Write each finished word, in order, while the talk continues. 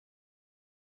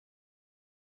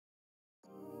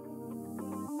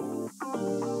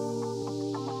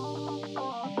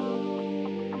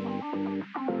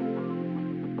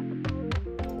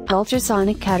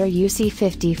Ultrasonic Cutter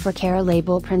UC-50 for Care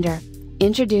Label Printer.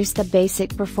 Introduce the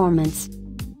basic performance.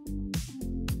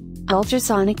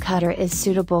 Ultrasonic cutter is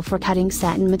suitable for cutting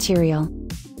satin material.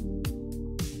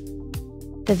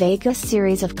 The Vega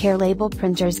series of Care Label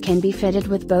printers can be fitted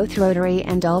with both rotary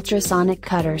and ultrasonic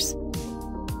cutters.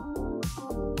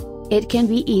 It can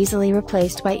be easily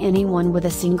replaced by anyone with a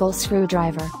single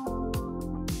screwdriver.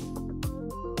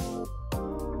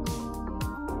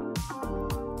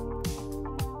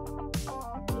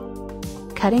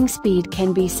 Cutting speed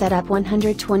can be set up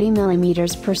 120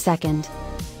 mm per second.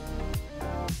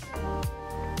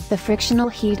 The frictional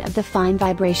heat of the fine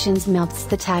vibrations melts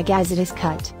the tag as it is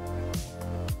cut.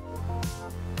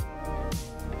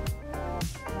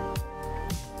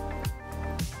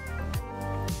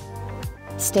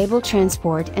 Stable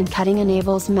transport and cutting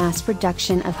enables mass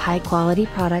production of high-quality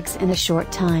products in a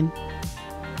short time.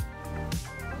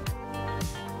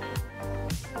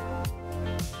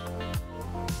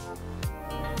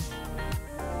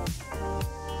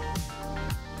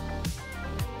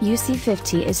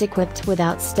 UC-50 is equipped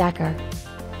without stacker.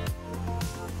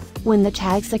 When the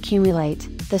tags accumulate,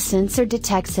 the sensor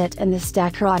detects it and the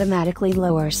stacker automatically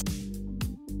lowers.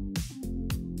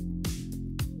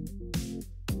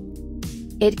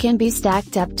 It can be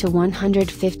stacked up to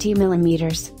 150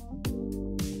 mm.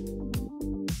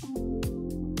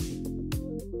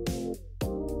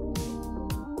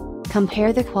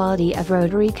 Compare the quality of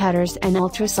rotary cutters and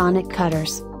ultrasonic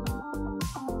cutters.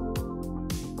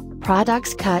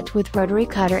 Products cut with rotary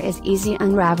cutter is easy to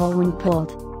unravel when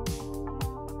pulled.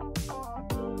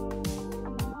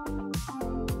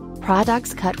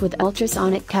 Products cut with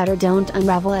ultrasonic cutter don't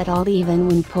unravel at all even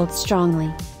when pulled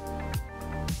strongly.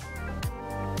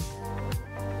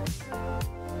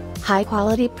 High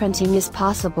quality printing is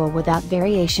possible without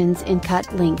variations in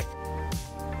cut length.